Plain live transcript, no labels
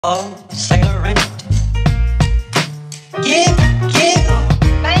Oh, sailoring. Give.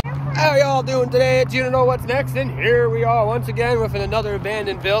 How y'all doing today? Do you know what's next? And here we are once again with another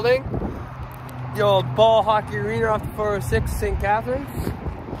abandoned building. The old ball hockey arena off the 406 St. Catharines.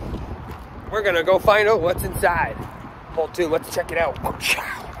 We're gonna go find out what's inside. Hold tuned, let's check it out.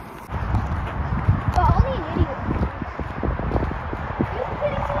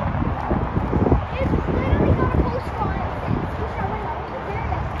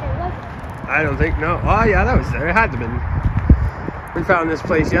 I don't think, no. Oh yeah, that was there. It had to have been. We found this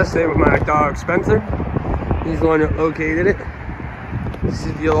place yesterday with my dog Spencer. He's the one that located it. This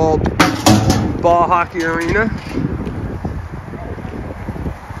is the old ball hockey arena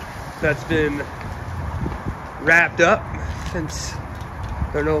that's been wrapped up since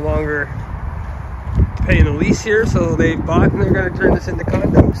they're no longer paying the lease here, so they bought and they're going to turn this into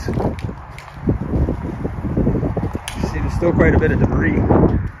condos. See, there's still quite a bit of debris.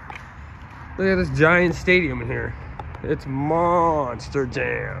 Look at this giant stadium in here. It's Monster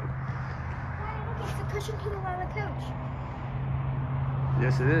Jam. It's the cushion to the on the couch.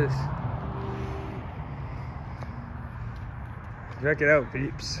 Yes, it is. Check it out,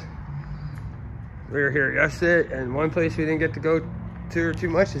 peeps. We were here yesterday, and one place we didn't get to go to too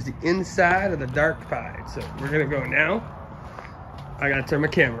much is the inside of the dark side. So we're gonna go now. I gotta turn my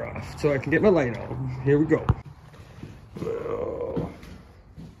camera off so I can get my light on. Here we go. Oh.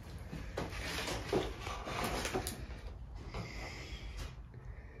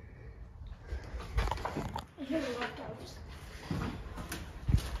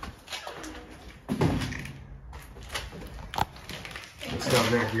 It's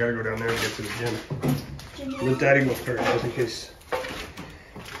down there. You gotta go down there and get to the gym. Let Daddy go first, just in case.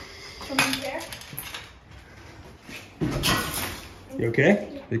 Someone's there? You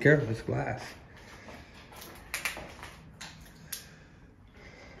okay? Be careful, it's glass.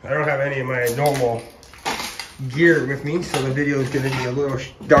 I don't have any of my normal gear with me, so the video is gonna be a little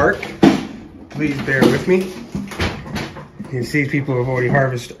dark. Please bear with me. You can see people have already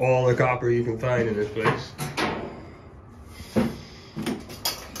harvested all the copper you can find in this place.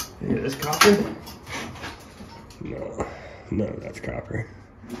 Yeah, this copper? No, that's copper.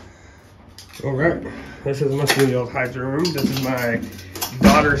 All right, this must be the old hydro room. This is my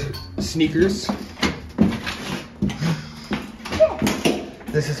daughter's sneakers.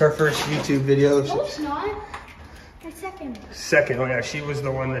 This is her first YouTube video. No, it's not. My second. Second, oh yeah, she was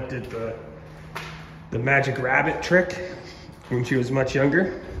the one that did the magic rabbit trick when she was much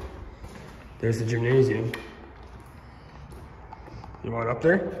younger. There's the gymnasium. You want up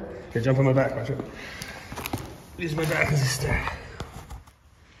there? Here, jump on my back, watch it. Use my back as a stack.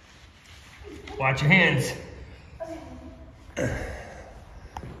 Watch your hands.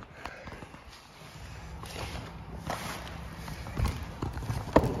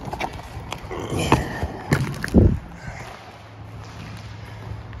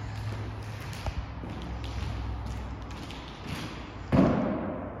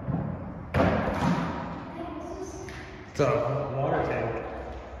 It's a water tank.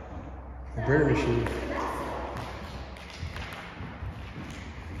 A beer machine.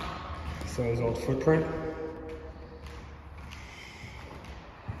 So his old footprint.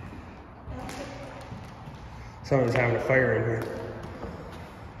 Someone's having a fire in here.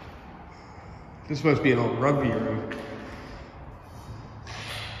 This must be an old rugby room.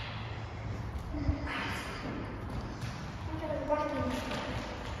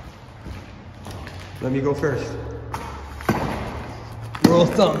 Let me go first. Rule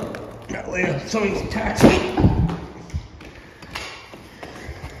of thumb. That way somebody's taxing me.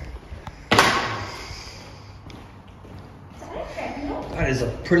 That is a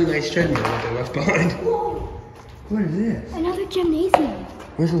pretty nice treadmill that they left behind. Whoa. What is this? Another gymnasium.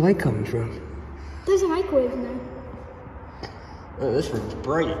 Where's the light coming from? There's a microwave in there. Oh, this room's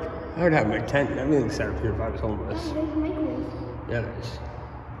bright. I would have my tent and everything set up here if I was homeless. Oh, there's a microwave. Yeah, there is.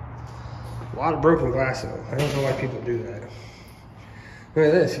 A lot of broken glass though. I don't know why people do that. Look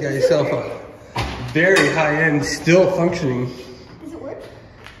at this. You got yourself a very high-end, still functioning. Does it work?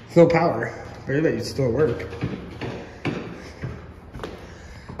 It's no power, but I bet you'd still work.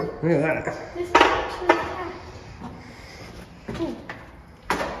 Look at that. This is actually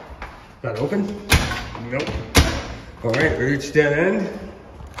That open? Nope. All right, we reached dead end.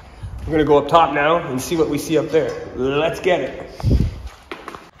 We're gonna go up top now and see what we see up there. Let's get it.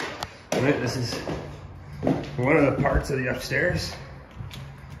 All right, this is one of the parts of the upstairs.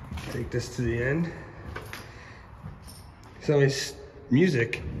 Take this to the end. So it's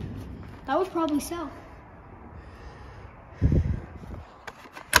music. That would probably sell.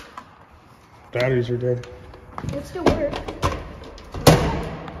 Batteries are dead. It still work.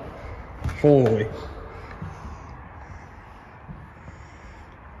 Holy. Is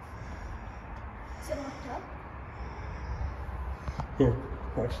it locked up? Here,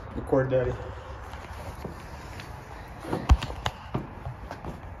 watch. Record Daddy.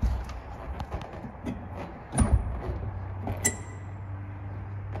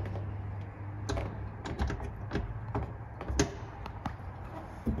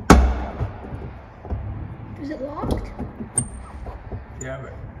 Is it locked? Yeah,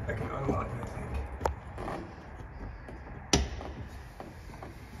 but I can unlock it, I think.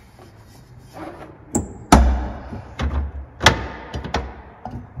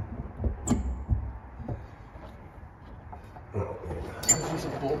 Oh, there's just a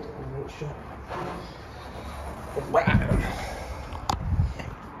bolt and it won't shut.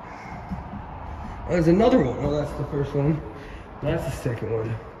 Oh, there's another one. Oh, that's the first one. That's the second one.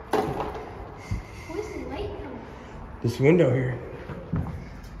 Where's the light coming? This window here.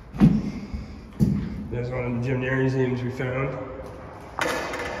 There's one of the gymnasiums we found.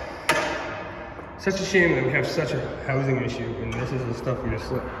 Such a shame that we have such a housing issue and this is the stuff we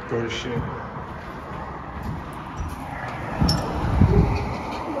just let go to shit.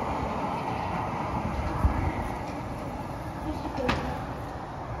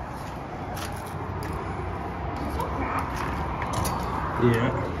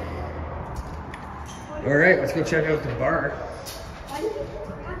 Yeah. All right, let's go check out the bar. Why do people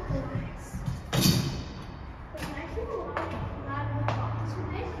grab the lights? But can I feel a lot of the box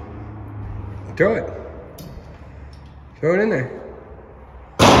with it? Throw it. Throw it in there.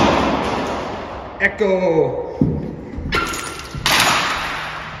 Echo.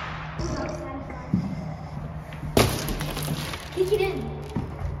 Kick it in.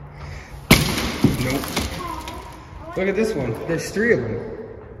 Nope. Look at this one. There's 3 of them.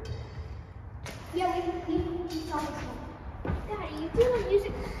 Yeah, we saw this one. Daddy, you feel like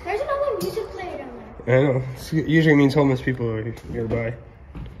music. There's another music player down there. I know. It usually means homeless people are nearby.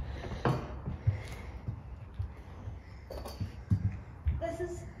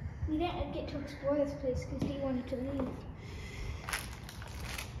 We didn't get to explore this place because he wanted to leave.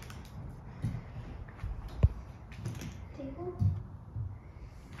 Table?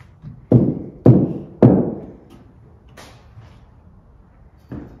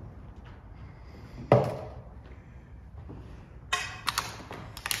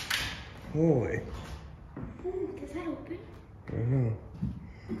 Holy. Ooh, does that open? I don't know.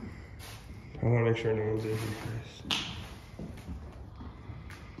 I want to make sure no one's in here first.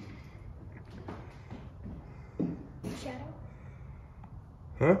 Shadow?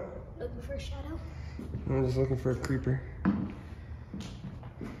 Huh? Looking for a shadow? I'm just looking for a creeper.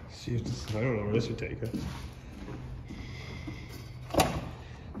 See if this, I don't know where this would take us.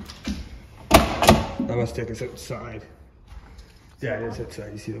 That must take us outside. Yeah, it is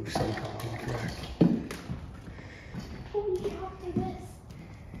outside. You see the sun coming through the crack. Oh, you can help do this.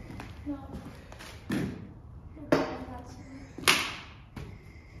 No.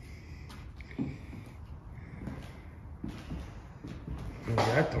 Where's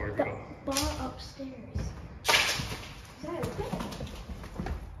that door go? Bar upstairs. Is that open?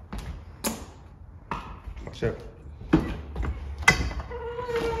 Watch out.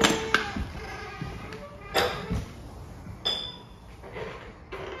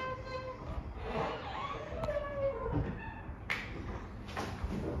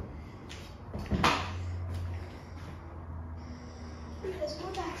 There's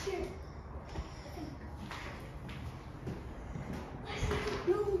one back here. Let's see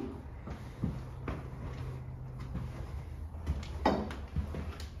the room.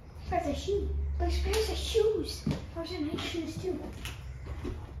 There's a shoe. There's pairs of shoes. Those are nice shoes too.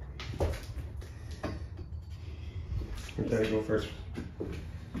 Where'd that go first?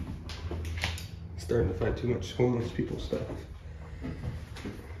 Starting to find too much homeless people stuff.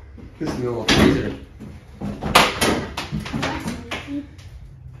 This is the old freezer.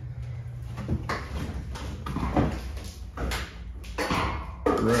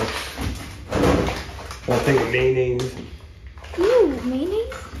 Gross. Whole thing of mayonnaise. Ooh,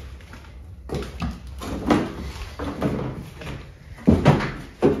 mayonnaise?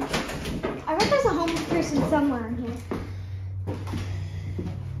 I bet there's a homeless person somewhere in here.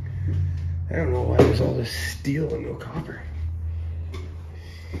 I don't know why there's all this steel and no copper.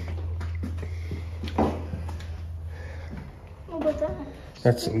 What about that?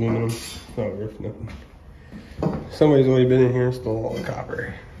 That's aluminum. Oh, roof, nothing. Somebody's already been in here and stole all the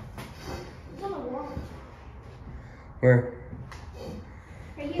copper. It's on the wall. Where?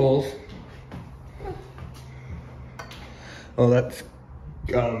 Right here. Holes? Oh, that's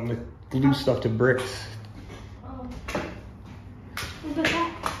the glue stuff to bricks. What about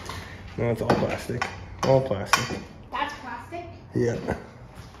that? No, it's all plastic. All plastic. That's plastic? Yeah.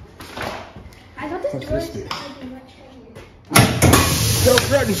 I thought this What's door this was do? going to be much heavier. No,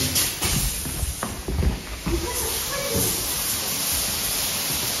 run!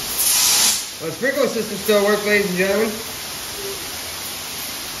 Well, the sprinkler system still works, ladies and gentlemen.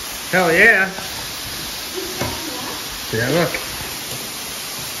 Hell yeah. Yeah, look.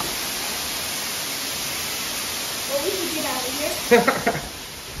 Well, we can get out of here.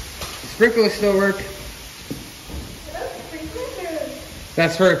 The sprinklers still work. Are those sprinklers or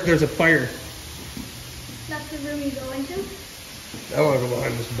That's for if there's a fire. that's the room you go into? I want to go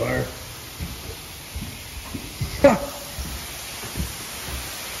behind this bar.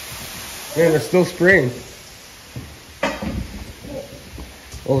 Man, they're still spraying.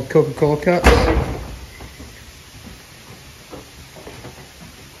 Old Coca-Cola cups.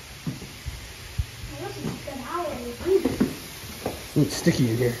 Ooh, it's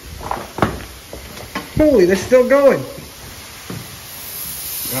sticky in here. Holy, they're still going.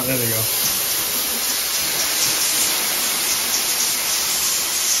 Oh, there they go.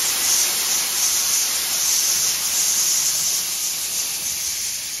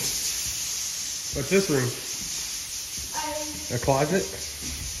 What's this room? A closet?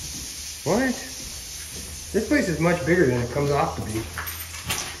 What? This place is much bigger than it comes off to be.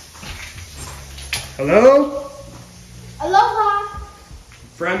 Hello? Aloha!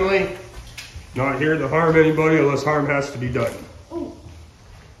 Friendly. Not here to harm anybody unless harm has to be done. Ooh.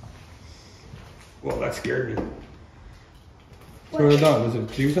 Well, that scared me. So we're done. Does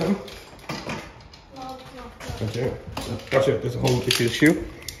it do something? No, That's it. Watch it. There's a home. You see the shoe?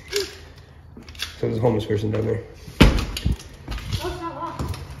 So there's a homeless person down there. it's not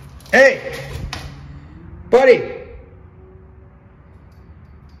locked. Hey! Buddy!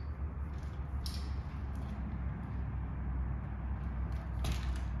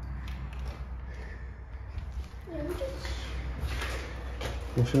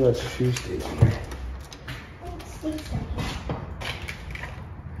 I'm sure that's a shoe station there. Oh, it stinks down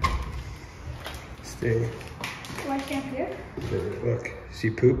Stay. here. Right down here? Look. See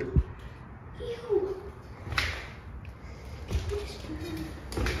poop? Ew.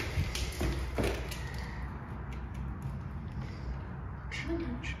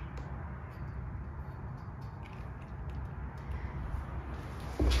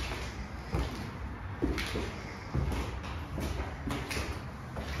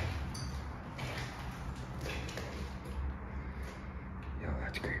 Yo,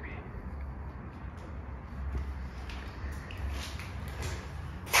 that's creepy.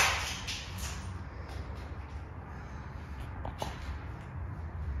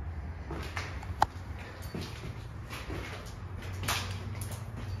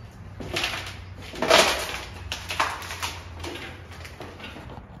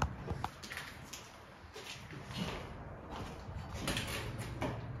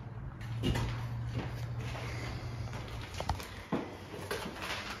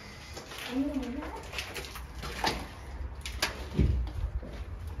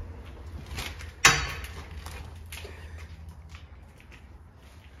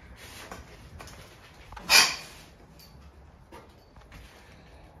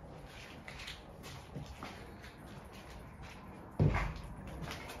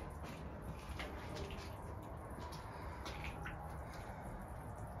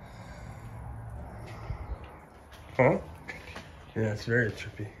 Huh? Yeah, it's very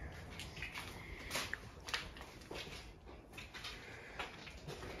trippy.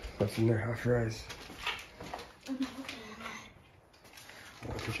 What's in there? Half rice. I'm looking at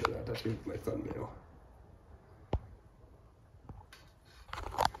that. I appreciate that. That's my thumbnail.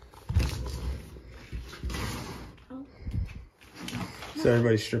 Oh. So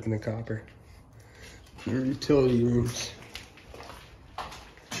everybody's stripping the copper. Your utility rooms.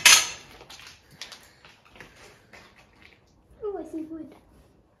 Oh, I see wood.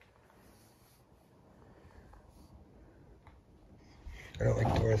 I don't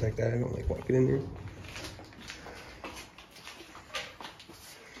like doors like that. I don't like walking in there.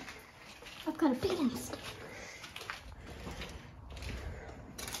 I've got a big nest.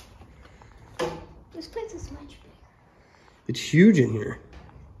 This place is much bigger. It's huge in here.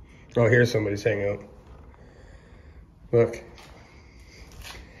 Oh, here's somebody's hanging out. Look.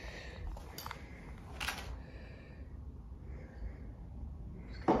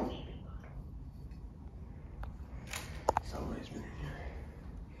 Somebody's been in here.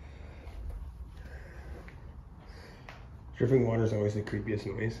 Dripping water is always the creepiest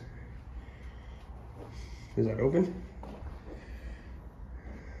noise. Is that open?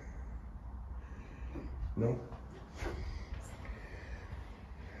 No.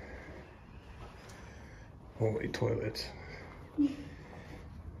 Holy toilets.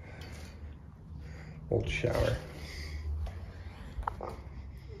 Old shower.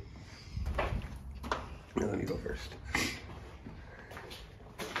 Now let me go first.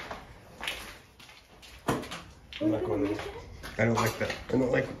 I'm not going there. I don't like that. I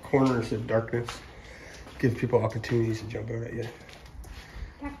don't like corners of darkness. Gives people opportunities to jump out at you.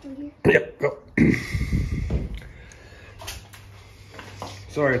 Back through here? Yep, go.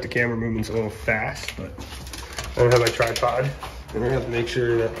 Sorry if the camera movement's a little fast, but I don't have my tripod. And I have to make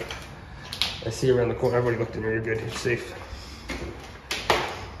sure that I see around the corner. Everybody looked in there, you're good, you're safe.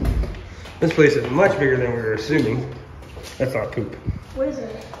 This place is much bigger than we were assuming. That's not poop. What is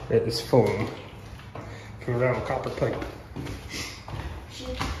it? It is foam from around a copper pipe.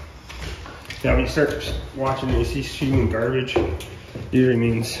 Now when you start watching and you see shooting garbage, usually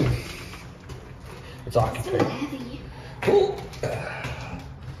means it's occupied. So heavy. Cool.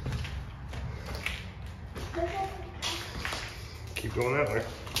 Keep going that way.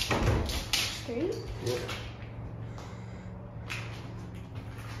 Straight? Yeah.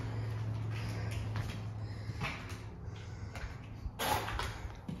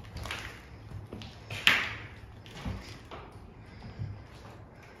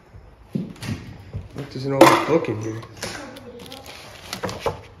 Look, there's an old book in here.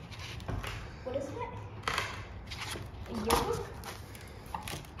 What is that? A yearbook?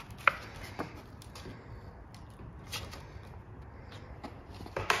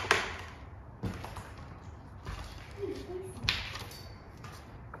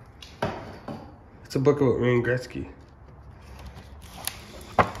 It's a book about Wayne Gretzky.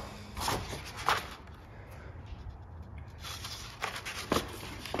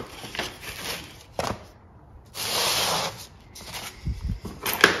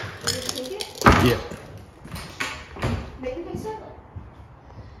 Yeah. Maybe they sell it.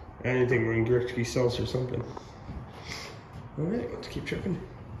 Anything Wayne Gretzky sells or something. Alright, let's keep trucking.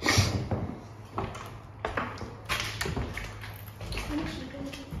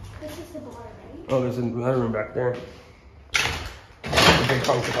 This is the bar, right? Oh, there's another room back there. A big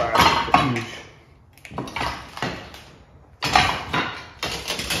hunk of glass. It's huge.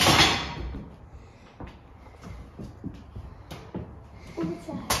 What's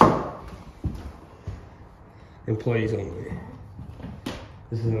that? Employees only.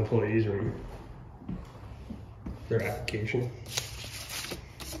 This is an employee's room. Their application.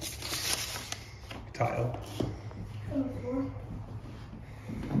 Tile.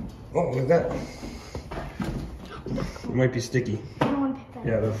 Oh, look at that. It might be sticky. I don't want to pick that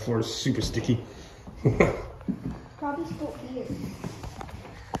Yeah, up. the floor is super sticky. Probably still beer.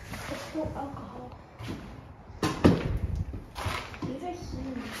 It's still alcohol. These are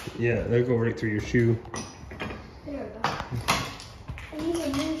huge. Yeah, they'll go right through your shoe. There we go. And these are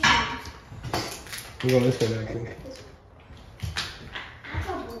new shoes. We're going this way, I think. That's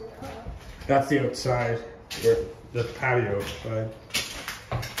not blue. That's the outside, or the patio outside.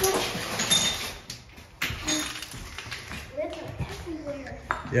 There's everywhere.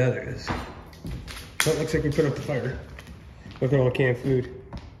 Yeah, there is. That looks like we put up the fire. Look at all the canned food.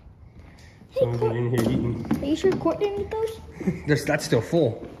 Someone's in here eating. Are you sure Court didn't eat those? That's still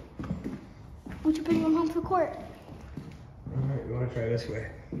full. Would you bring them home for Court? Alright, we want to try this way.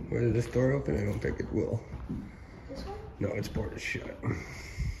 Will this door open? I don't think it will. This one? No, it's boarded shut.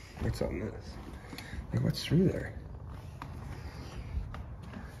 What's on this? Like, what's through there?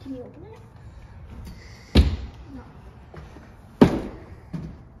 Can you open it? No.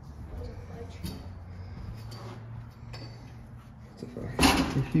 What the fuck?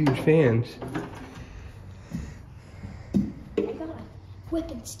 They're huge fans. I got a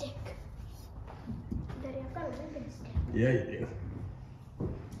whipping stick. Daddy, I've got a whipping stick. Yeah, you do.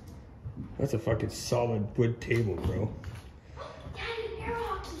 That's a fucking solid wood table, bro. Daddy, air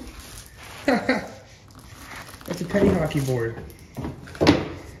hockey. That's a penny hockey board.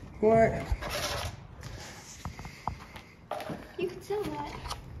 What? You could sell that.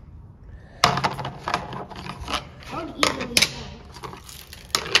 I would easily sell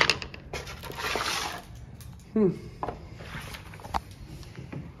it.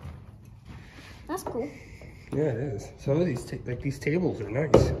 That's cool. Yeah, it is. So these these tables are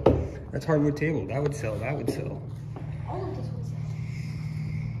nice. That's hardwood table. That would sell. That would sell. All of this would sell.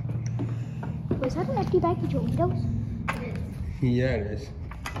 Wait, is that an empty bag of Doritos? Yeah, it is.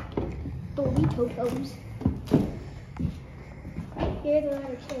 Doritos. Here's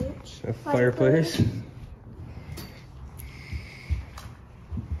another cage. A fireplace.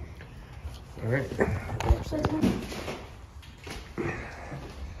 All right. So it's not... Oh,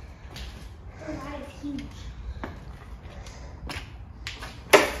 that is huge.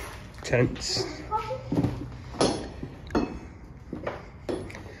 Tents. Coffee?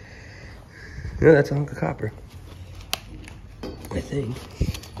 Yeah, that's a hunk of copper. I think.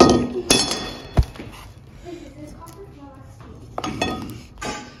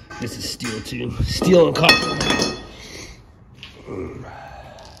 This is steel too. Steel and copper.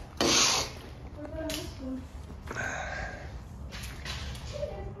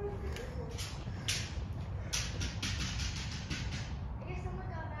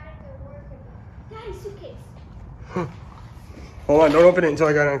 Daddy, suitcase. Hold on, don't open it until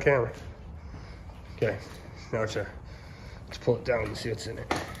I got it on camera. Okay, now it's let's pull it down and see what's in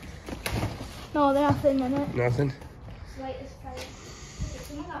it. No, there's nothing in it. Nothing? Light is probably.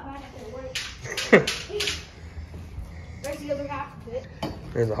 Someone got mad at their work. Where's the other half of it?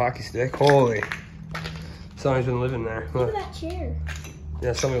 There's a hockey stick. Holy. Somebody's been living there. Look at that chair.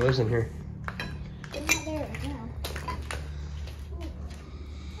 Yeah, somebody lives in here. They're not there right now. Ooh,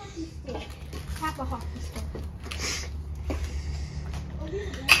 hockey stick. Half a hockey stick.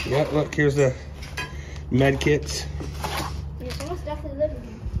 Yeah, look, here's the med kits. Yeah, someone's definitely living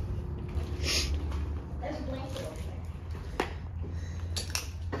here. There's a blanket over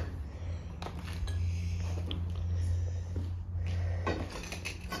there.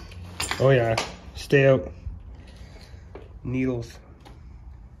 Oh yeah, stay out. Needles.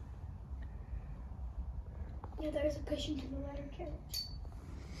 Yeah, there's a cushion to the letter carrot.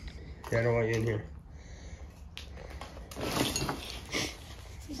 Yeah, I don't want you in here.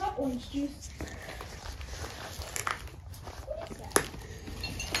 Is that orange juice? What is that?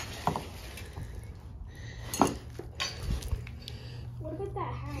 What about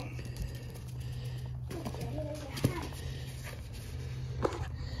that hat? Look, Daddy, there's a hat.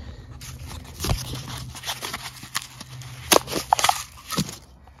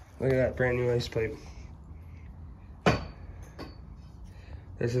 Look at that brand new ice pipe.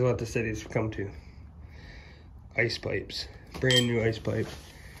 This is what the city's come to. Ice pipes. Brand new ice pipe.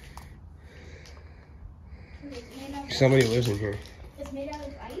 Somebody lives in here. It's made out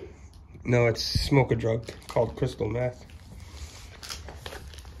of ice? No, it's smoke a drug called crystal meth.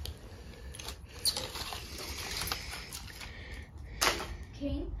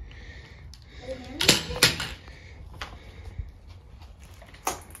 King?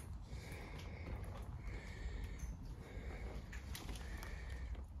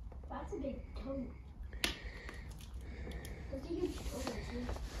 That's a big toad. That's a huge toad.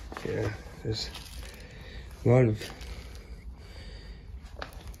 Yeah, there's a lot of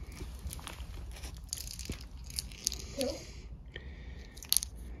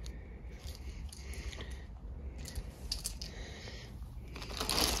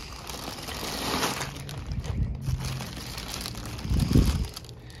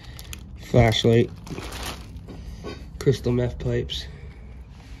flashlight, crystal meth pipes.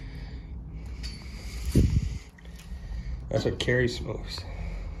 That's what Carrie smokes.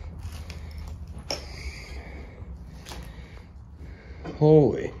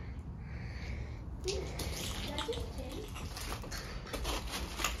 Holy.